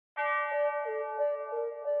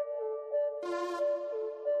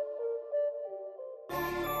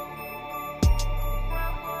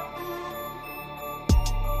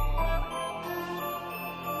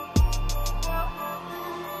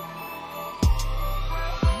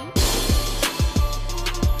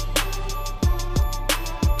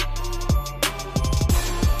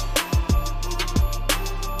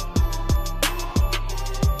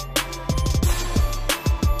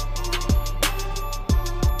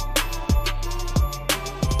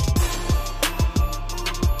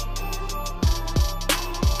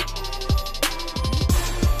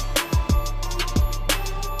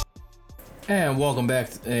welcome back,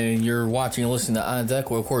 and you're watching and listening to On Deck.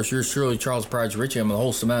 Well, of course, you're surely Charles Pride Richie. I'm the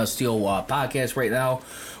host of Man of Steel podcast right now.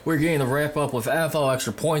 We're getting to wrap up with NFL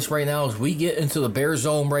Extra Points right now as we get into the Bear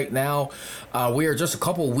Zone right now. We are just a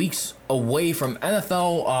couple weeks away from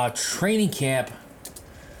NFL training camp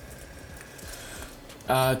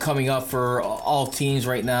coming up for all teams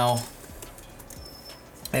right now.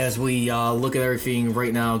 As we look at everything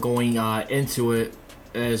right now, going into it,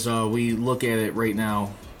 as we look at it right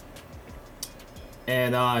now.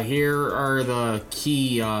 And here are the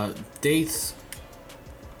key dates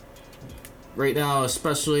right now,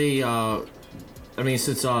 especially,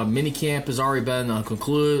 since minicamp has already been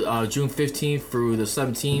concluded, June 15th through the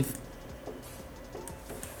 17th.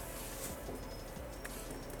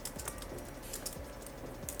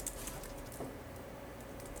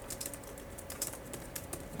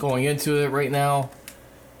 Going into it right now,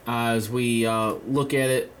 as we look at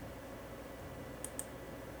it.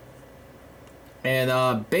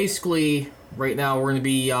 And basically, right now, we're going to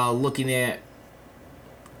be looking at,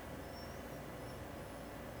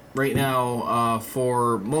 right now,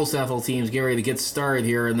 for most NFL teams, getting ready to get started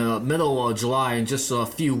here in the middle of July in just a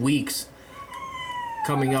few weeks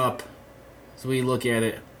coming up as we look at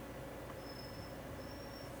it.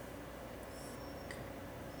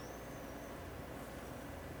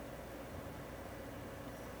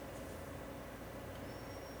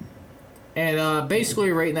 And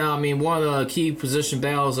basically right now, one of the key position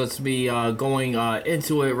battles that's to be going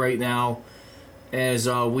into it right now as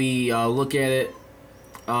we look at it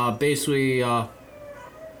basically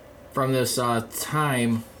from this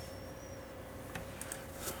time.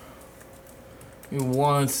 Give me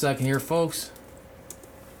 1 second here, folks.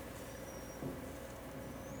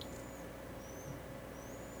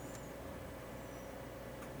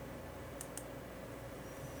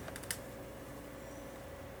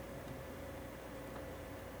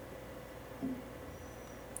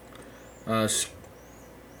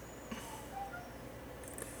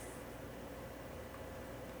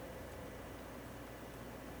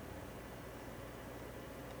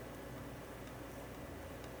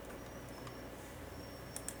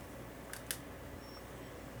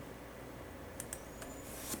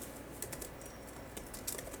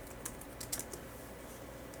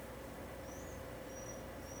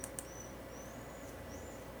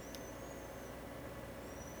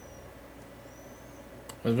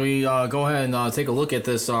 As we go ahead and take a look at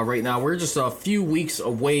this right now, we're just a few weeks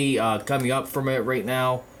away coming up from it right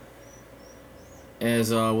now.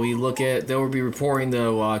 As we look at, they will be reporting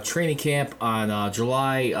the training camp on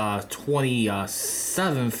July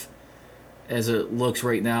 27th, as it looks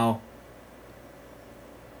right now.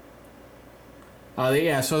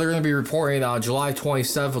 So they're going to be reporting July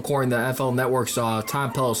 27th, according to NFL Network's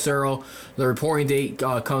Tom Pelissero. The reporting date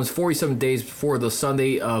comes 47 days before the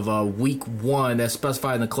Sunday of Week 1, as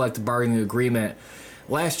specified in the collective bargaining agreement.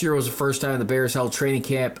 Last year was the first time the Bears held training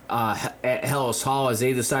camp at Halas Hall as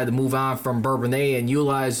they decided to move on from Bourbonnais and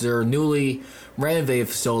utilize their newly renovated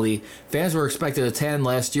facility. Fans were expected to attend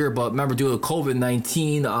last year, but remember, due to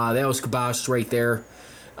COVID-19, that was kiboshed right there.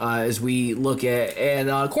 As we look at, and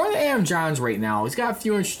according to Adam Johns right now, he's got a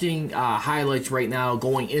few interesting highlights right now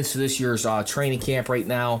going into this year's training camp right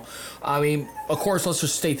now. Of course, let's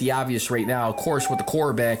just state the obvious right now. Of course, with the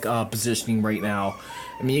quarterback positioning right now,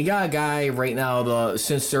 you got a guy right now.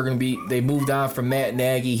 Since they moved on from Matt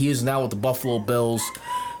Nagy, he is now with the Buffalo Bills.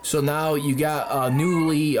 So now you got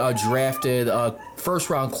newly drafted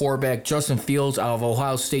first-round quarterback Justin Fields out of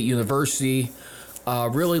Ohio State University,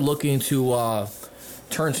 really looking to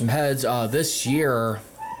turn some heads this year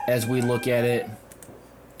as we look at it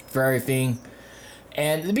for everything.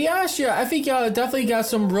 And to be honest, I think definitely got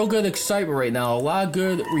some real good excitement right now. A lot of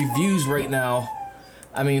good reviews right now,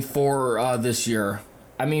 for this year.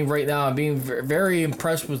 Right now, I'm being very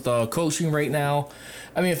impressed with the coaching right now.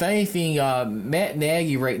 If anything, Matt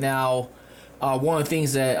Nagy right now, one of the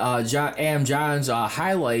things that Adam Johns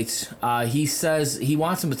highlights, he says he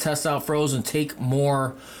wants him to test out throws and take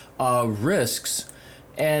more risks.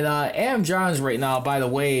 And Adam Johns right now, by the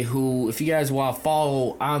way, who, if you guys want to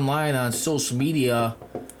follow online on social media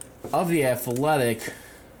of The Athletic,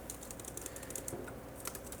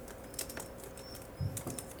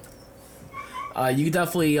 you can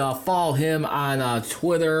definitely follow him on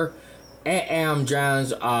Twitter at Adam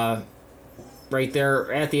Johns, right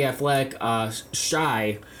there at The Athletic,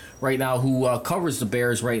 Shy right now, who covers the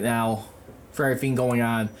Bears right now for everything going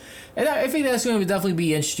on. And I think that's going to definitely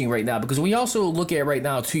be interesting right now, because we also look at it right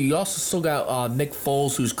now, too. You also still got Nick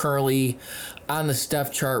Foles, who's currently on the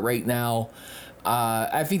depth chart right now.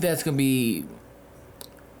 I think that's going to be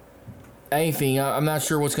anything, I'm not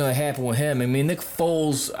sure what's going to happen with him. I mean, Nick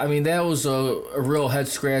Foles, I mean, that was a real head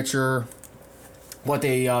scratcher, what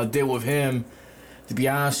they did with him, to be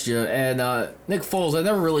honest with you. And Nick Foles, I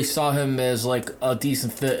never really saw him as like a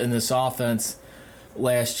decent fit in this offense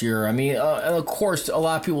last year. I mean, and of course, a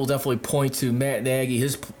lot of people definitely point to Matt Nagy,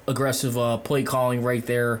 his aggressive play calling right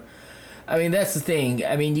there. I mean, that's the thing.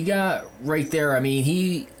 I mean, you got right there, I mean,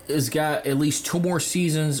 he has got at least 2 more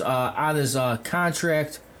seasons on his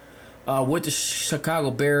contract with the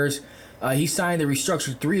Chicago Bears. He signed a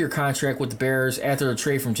restructured 3-year contract with the Bears after the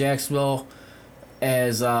trade from Jacksonville,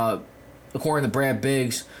 as according to Brad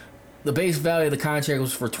Biggs. The base value of the contract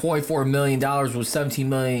was for $24 million with $17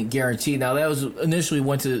 million guaranteed. Now, that was initially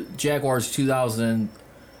went to Jaguars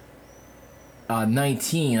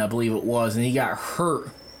 2019, I believe it was, and he got hurt.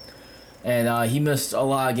 And he missed a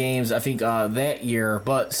lot of games, I think, that year.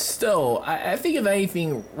 But still, I think if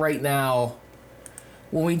anything right now,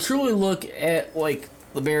 when we truly look at, like,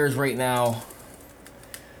 the Bears right now,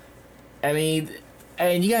 I mean,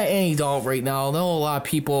 and you got Andy Dalton right now. I know a lot of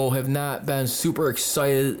people have not been super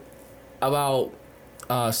excited about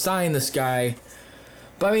signing this guy.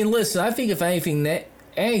 But, I mean, listen, I think if anything, that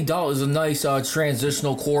Andy Dalton is a nice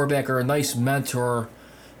transitional quarterback or a nice mentor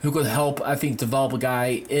who could help, I think, develop a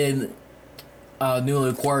guy in newly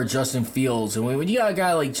acquired Justin Fields. And when you got a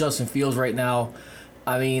guy like Justin Fields right now,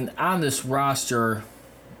 I mean, on this roster,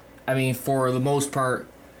 I mean, for the most part,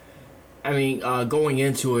 I mean, going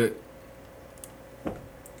into it,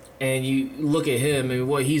 and you look at him and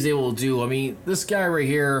what he's able to do. I mean, this guy right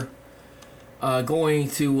here, going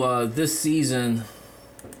to this season,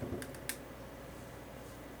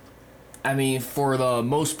 I mean, for the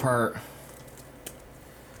most part,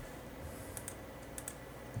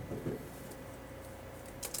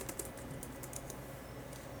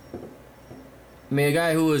 I mean, a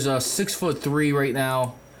guy who is 6'3" right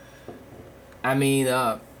now. I mean,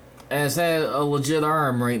 has had a legit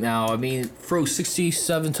arm right now. I mean, throw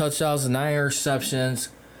 67 touchdowns and 9 interceptions.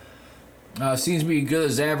 Seems to be good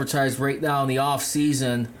as advertised right now in the off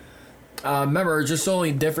season. Remember, just the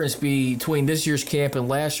only difference between this year's camp and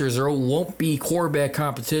last year's, there won't be quarterback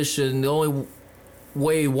competition. The only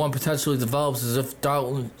way one potentially develops is if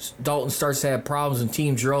Dalton starts to have problems in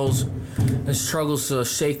team drills and struggles to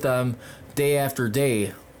shake them day after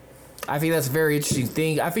day. I think that's a very interesting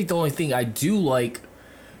thing. I think the only thing I do like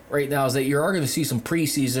right now is that you are going to see some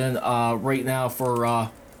preseason right now for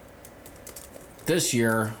this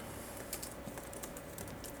year.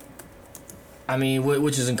 I mean,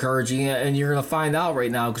 which is encouraging, and you're going to find out right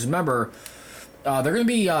now, because remember, they're going to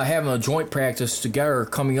be having a joint practice together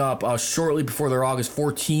coming up shortly before their August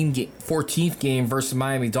 14th game versus the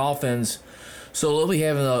Miami Dolphins. So they'll be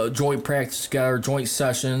having a joint practice together, joint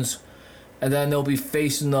sessions. And then they'll be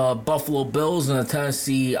facing the Buffalo Bills and the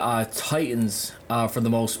Tennessee Titans for the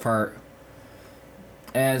most part.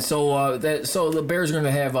 And so the Bears are going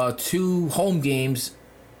to have 2 home games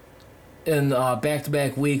in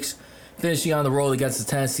back-to-back weeks, finishing on the road against the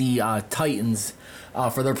Tennessee Titans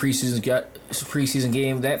for their preseason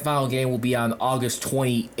game. That final game will be on August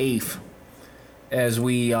 28th, as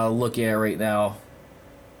we look at right now.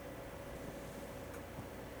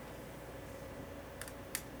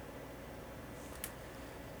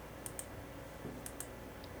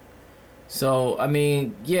 So, I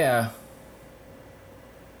mean, yeah.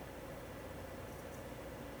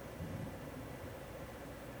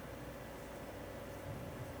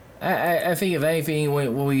 I think if anything,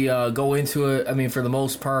 when we go into it, I mean, for the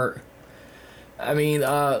most part, I mean,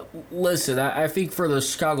 listen, I think for the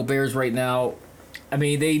Chicago Bears right now, I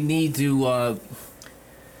mean, they need to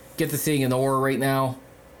get the thing in order right now.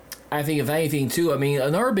 I think if anything, too, I mean,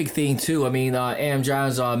 another big thing, too, I mean, Adam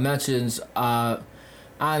Johns mentions on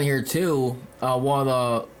here too, one of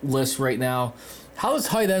the lists right now, how the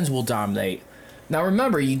tight ends will dominate. Now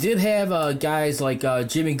remember, you did have guys like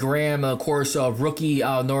Jimmy Graham, of course, rookie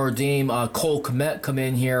Notre Dame, Cole Kmet come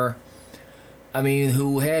in here. I mean,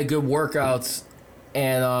 who had good workouts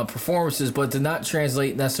and performances, but did not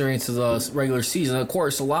translate necessarily into the regular season. Of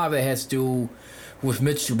course, a lot of it has to do with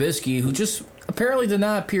Mitch Trubisky, who just apparently did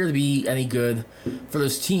not appear to be any good for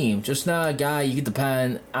this team. Just not a guy you can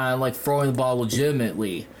depend on, like, throwing the ball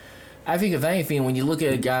legitimately. I think, if anything, when you look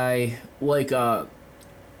at a guy like, of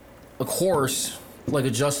course, like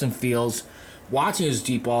a Justin Fields, watching his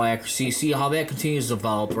deep ball accuracy, see how that continues to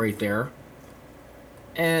develop right there.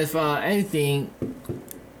 And if anything,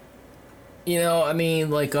 you know, I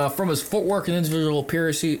mean, like, from his footwork and individual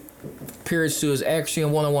appearance to his accuracy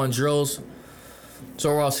in one-on-one drills, so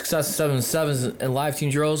overall success of 7-7s and live team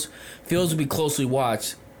drills, Fields will be closely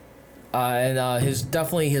watched. And his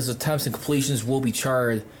attempts and completions will be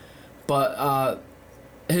charted. but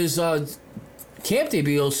his camp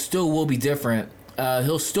debut still will be different.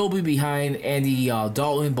 He'll still be behind Andy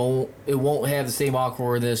Dalton, but it won't have the same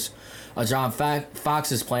awkwardness. John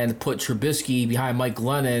Fox's plan to put Trubisky behind Mike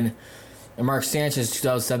Glennon and Mark Sanchez in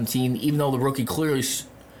 2017, even though the rookie clearly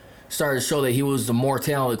started to show that he was the more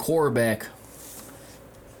talented quarterback.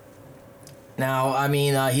 Now, I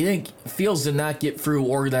mean, Fields did not get through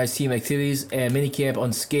organized team activities and minicamp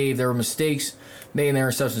unscathed. There were mistakes made and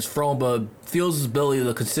interceptions thrown, but Fields' ability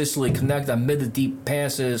to consistently connect on mid to deep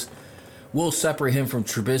passes will separate him from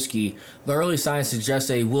Trubisky. The early signs suggest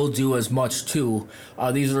that he will do as much too.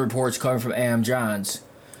 These are the reports coming from Adam Johns.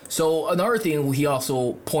 So another thing he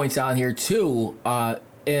also points out here too,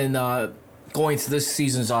 in going to this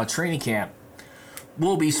season's training camp,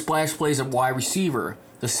 will be splash plays at wide receiver.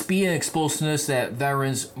 The speed and explosiveness that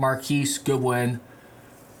veterans Marquise Goodwin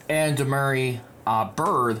and Demary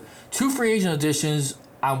Bird, two free agent additions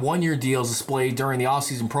on one-year deals displayed during the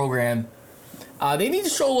offseason program. They need to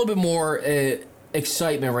show a little bit more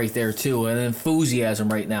excitement right there, too, and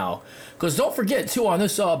enthusiasm right now. Because don't forget, too, on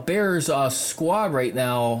this Bears squad right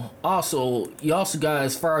now, you also got,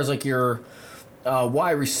 as far as like your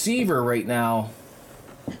wide receiver right now,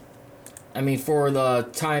 I mean, for the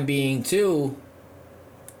time being, too,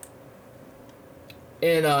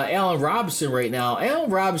 and Allen Robinson right now. Allen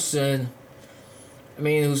Robinson, I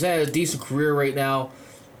mean, who's had a decent career right now,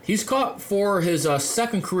 he's caught for his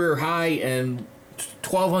second career high in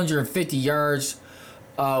 1,250 yards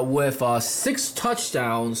with 6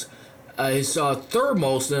 touchdowns. His third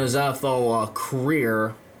most in his NFL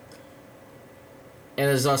career. And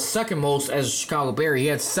his second most as a Chicago Bear. He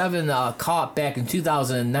had 7 caught back in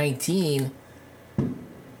 2019.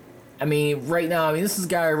 I mean, right now, this is a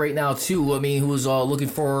guy right now, too, who's looking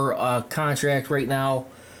for a contract right now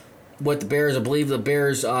with the Bears. I believe the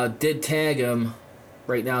Bears did tag him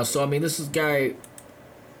right now. So, this is a guy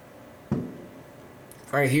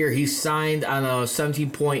right here. He signed on a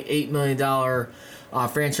 $17.8 million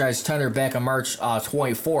franchise tender back on March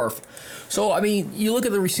 24th. So, you look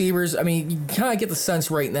at the receivers. You kind of get the sense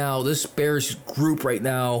right now, this Bears group right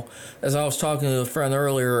now, as I was talking to a friend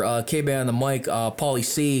earlier, K-Man on the mic, Paulie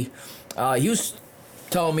C., he was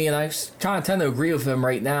telling me, and I kind of tend to agree with him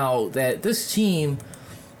right now, that this team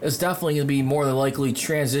is definitely going to be more than likely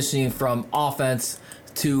transitioning from offense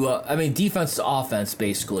to, defense to offense,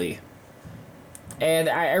 basically. And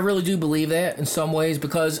I really do believe that in some ways,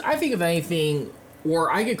 because I think if anything,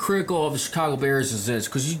 where I get critical of the Chicago Bears is this,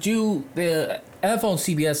 because the NFL and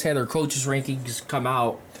CBS had their coaches rankings come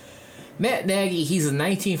out. Matt Nagy, he's a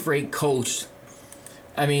 19th ranked coach.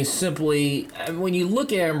 Simply, when you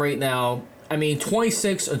look at him right now,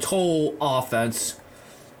 26 in total offense,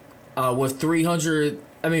 with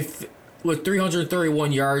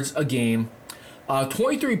 331 yards a game,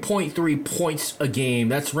 23.3 points a game.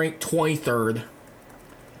 That's ranked 23rd.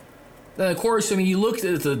 Then, of course, you look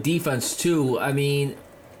at the defense, too.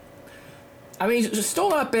 It's still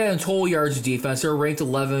not bad in total yards of defense. They're ranked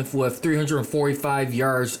 11th with 345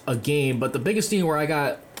 yards a game. But the biggest thing where I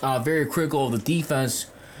got very critical of the defense,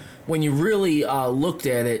 when you really looked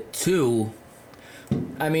at it, too,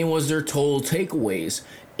 was their total takeaways.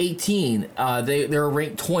 18. They're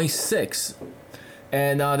ranked 26.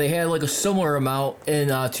 And they had like a similar amount in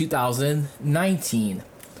 2019.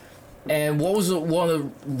 And what was one of the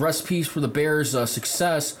recipes for the Bears'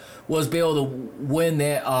 success was be able to win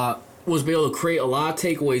that, was be able to create a lot of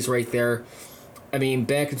takeaways right there.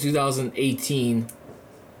 Back in 2018,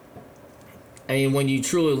 when you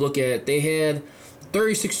truly look at it, they had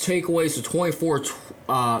 36 takeaways to 24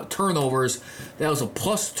 turnovers. That was a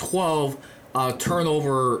plus 12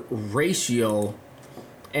 turnover ratio.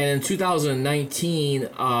 And in 2019,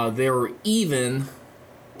 they were even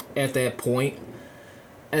at that point.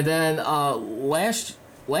 And then last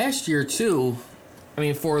year too,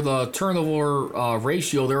 for the turnover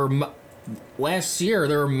ratio, last year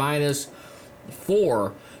they were minus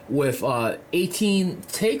 4 with 18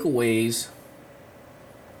 takeaways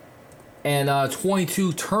and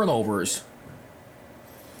 22 turnovers.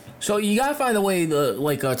 So you gotta find a way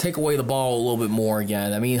to take away the ball a little bit more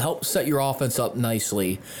again. Help set your offense up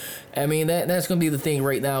nicely. That's gonna be the thing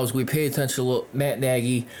right now as we pay attention to Matt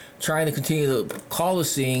Nagy trying to continue to call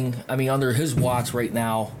this thing. Under his watch right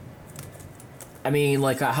now.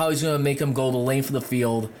 How he's gonna make him go the length of the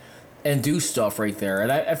field and do stuff right there,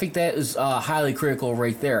 and I think that is highly critical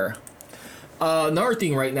right there. Another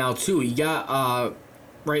thing right now too, you got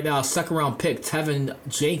right now second round pick Tevin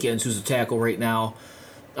Jenkins, who's a tackle right now.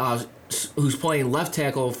 Who's playing left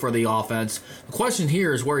tackle for the offense. The question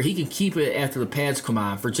here is where he can keep it after the pads come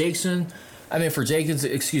on. For Jason, I mean, for Jenkins,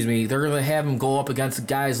 excuse me, they're going to have him go up against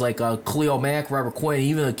guys like Khalil Mack, Robert Quinn,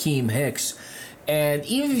 even Akeem Hicks. And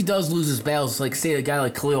even if he does lose his battles, like, say, a guy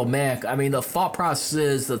like Khalil Mack, I mean, the thought process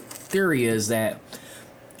is, the theory is that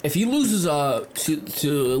if he loses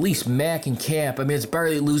to at least Mack and camp, I mean, it's better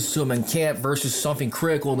he loses to him in camp versus something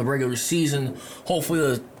critical in the regular season.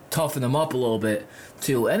 Hopefully, to toughen him up a little bit,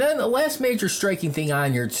 too. And then the last major striking thing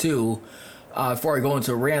on here, too, before I go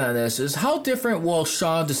into a rant on this, is how different will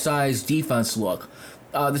Sean Desai's defense look?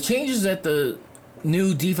 The changes that the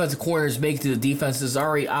new defensive coordinators make to the defense is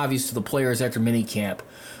already obvious to the players after minicamp.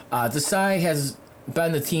 Desai has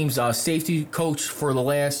been the team's safety coach for the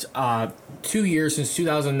last 2 years, since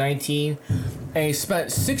 2019, and he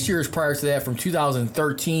spent 6 years prior to that, from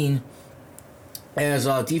 2013, as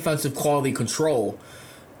defensive quality control.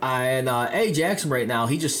 And Eddie Jackson right now,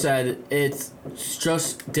 he just said it's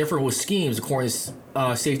just different with schemes, according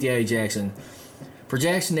to safety Eddie Jackson. For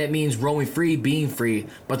Jackson, that means roaming free, being free,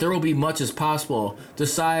 but there will be much as possible.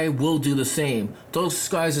 Desai will do the same. Those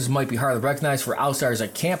disguises might be hard to recognize for outsiders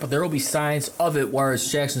at camp, but there will be signs of it whereas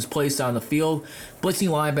Jackson's placed on the field. Blitzing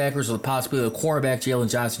linebackers with the possibility of cornerback Jalen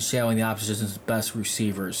Johnson shadowing the opposition's best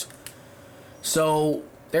receivers. So,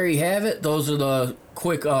 there you have it. Those are the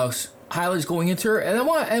quick highlights going into it. And I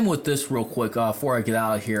want to end with this real quick before I get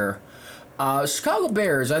out of here. Chicago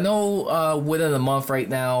Bears, I know within a month right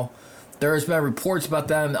now, there's been reports about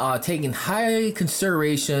them taking high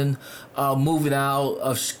consideration moving out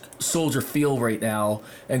of Soldier Field right now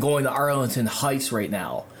and going to Arlington Heights right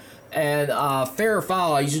now. And fair or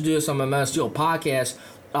foul, I usually do this on my MSGO podcast.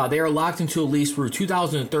 They are locked into a lease through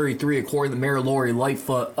 2033, according to Mayor Lori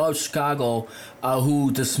Lightfoot of Chicago,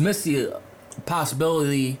 who dismissed the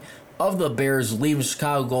possibility of the Bears leaving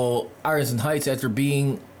Chicago, Arlington Heights, after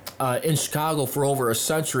being in Chicago for over a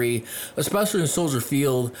century, especially in Soldier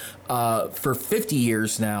Field for 50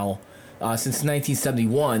 years now, since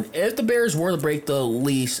 1971. If the Bears were to break the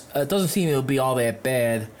lease, it doesn't seem it would be all that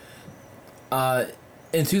bad.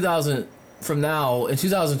 In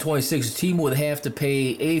 2026, the team would have to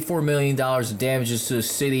pay $84 million in damages to the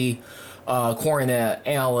city, according to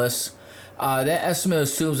analysts. That estimate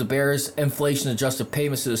assumes the Bears' inflation-adjusted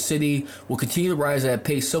payments to the city will continue to rise at a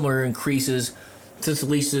pace similar increases since the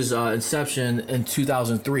lease's inception in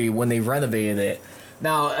 2003 when they renovated it.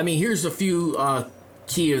 Now, I mean, here's a few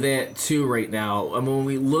key of that too right now. I mean, when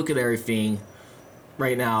we look at everything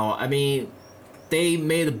right now, I mean, they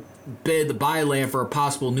made a bid to buy land for a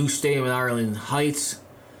possible new stadium in Arlington Heights.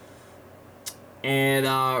 And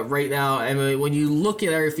right now, I mean, when you look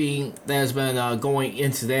at everything that has been going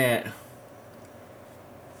into that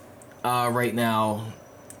right now,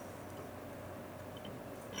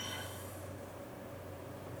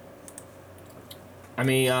 I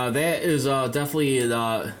mean, that is definitely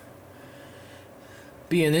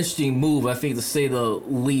be an interesting move, I think, to say the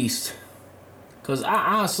least. Because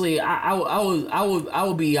honestly, I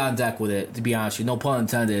would be on deck with it, to be honest with you, no pun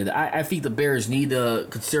intended. I think the Bears need to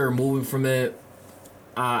consider moving from it,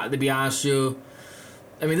 to be honest with you.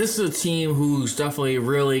 I mean, this is a team who's definitely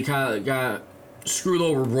really kind of got screwed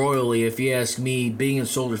over royally, if you ask me, being in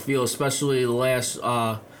Soldier Field, especially the last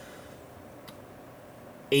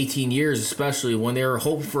 18 years, especially when they were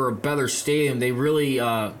hoping for a better stadium. They really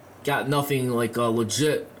got nothing like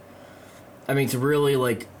legit, I mean, to really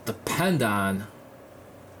like depend on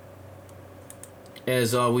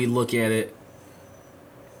as we look at it.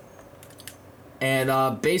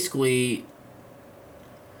 And basically,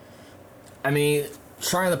 I mean,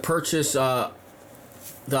 trying to purchase the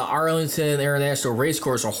Arlington International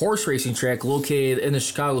Racecourse, a horse racing track located in the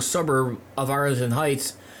Chicago suburb of Arlington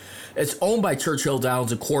Heights. It's owned by Churchill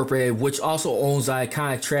Downs Incorporated, which also owns the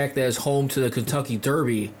iconic track that is home to the Kentucky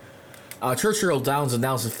Derby. Churchill Downs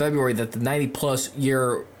announced in February that the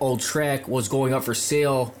 90-plus-year-old track was going up for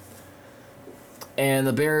sale, and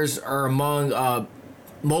the Bears are among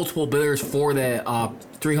multiple bidders for that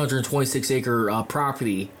 326-acre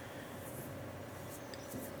property.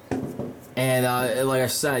 And like I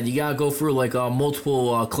said, you gotta go through like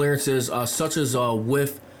multiple clearances, such as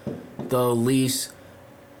with the lease.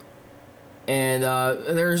 And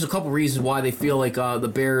there's a couple reasons why they feel like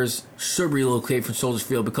the Bears should relocate from Soldier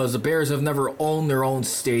Field, because the Bears have never owned their own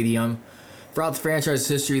stadium. Throughout the franchise's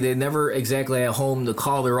history, they never exactly had a home to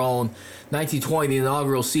call their own. 1920, the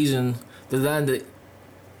inaugural season, the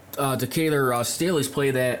Decatur Staleys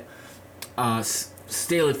played at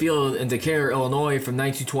Staley Field in Decatur, Illinois from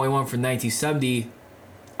 1921 from 1970.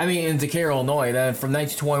 I mean, in Decatur, Illinois. Then from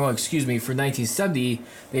 1921, for 1970,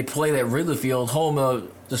 they played at Wrigley Field, home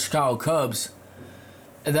of the Chicago Cubs.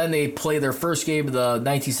 And then they played their first game of the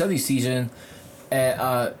 1970 season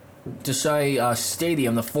at Desai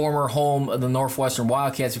Stadium, the former home of the Northwestern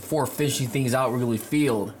Wildcats, before finishing things out Wrigley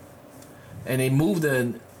Field. And they moved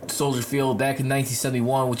to Soldier Field back in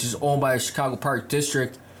 1971, which is owned by the Chicago Park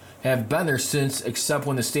District. Have been there since, except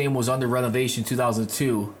when the stadium was under renovation in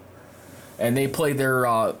 2002. And they played their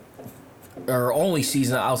only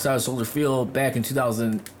season outside of Soldier Field back in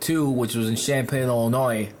 2002, which was in Champaign,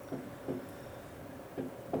 Illinois.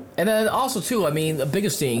 And then also, too, I mean, the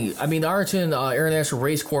biggest thing, I mean, the Arlington International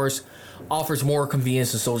Racecourse offers more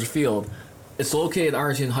convenience than Soldier Field. It's located in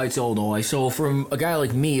Arlington Heights, Illinois, so from a guy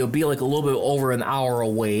like me, it would be like a little bit over an hour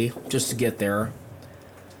away just to get there.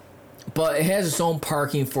 But it has its own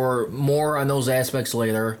parking for more on those aspects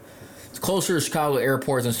later. It's closer to Chicago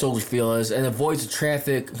Airport than Soldier Field is, and avoids the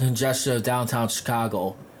traffic congestion of downtown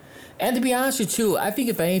Chicago. And to be honest with you, I think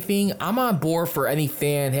if anything, I'm on board for any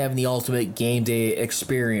fan having the ultimate game day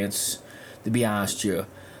experience, to be honest with you.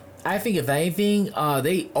 I think if anything,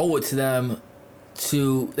 they owe it to them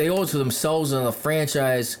they owe it to themselves and the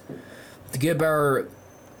franchise to get a better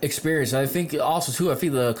experience. And I think also too, I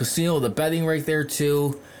think the casino, the betting right there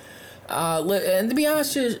too. And to be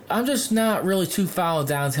honest, I'm just not really too fond of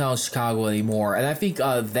downtown Chicago anymore. And I think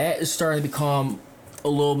that is starting to become a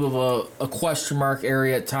little bit of a question mark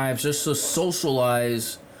area at times, just to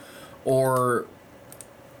socialize or,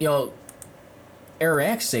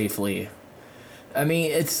 interact safely. I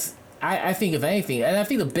mean, I think if anything, and I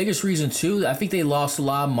think the biggest reason too, I think they lost a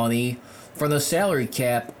lot of money from the salary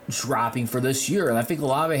cap dropping for this year. And I think a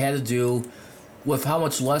lot of it had to do with how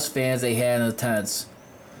much less fans they had in attendance.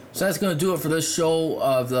 So that's going to do it for this show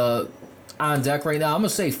of the On Deck right now. I'm going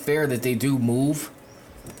to say fair that they do move,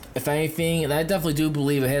 if anything. And I definitely do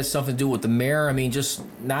believe it has something to do with the mayor. I mean, just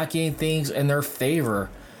not getting things in their favor.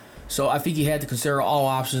 So I think you had to consider all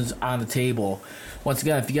options on the table. Once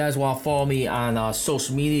again, if you guys want to follow me on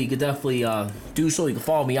social media, you can definitely do so. You can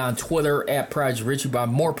follow me on Twitter at Project Richie, but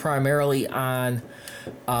I'm more primarily on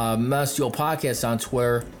Menace Steel Podcast on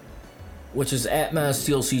Twitter, which is at Menace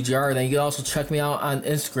Steel CGR. Then you can also check me out on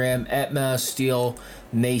Instagram at Menace Steel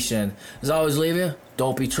Nation. As always, leave you.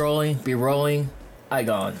 Don't be trolling, be rolling. I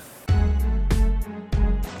gone.